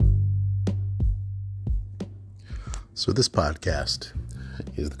So this podcast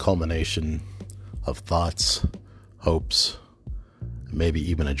is the culmination of thoughts, hopes, and maybe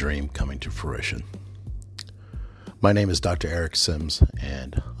even a dream coming to fruition. My name is Dr. Eric Sims,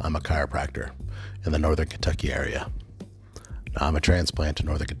 and I'm a chiropractor in the Northern Kentucky area. Now, I'm a transplant to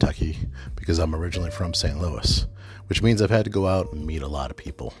Northern Kentucky because I'm originally from St. Louis, which means I've had to go out and meet a lot of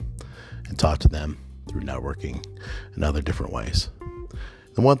people and talk to them through networking and other different ways.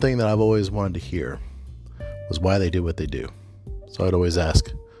 The one thing that I've always wanted to hear was why they do what they do. So I'd always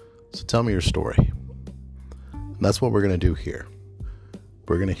ask, so tell me your story. And that's what we're going to do here.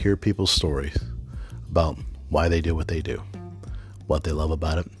 We're going to hear people's stories about why they do what they do, what they love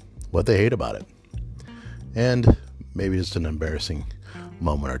about it, what they hate about it, and maybe just an embarrassing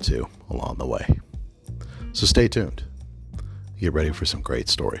moment or two along the way. So stay tuned. Get ready for some great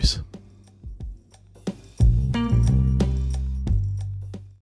stories.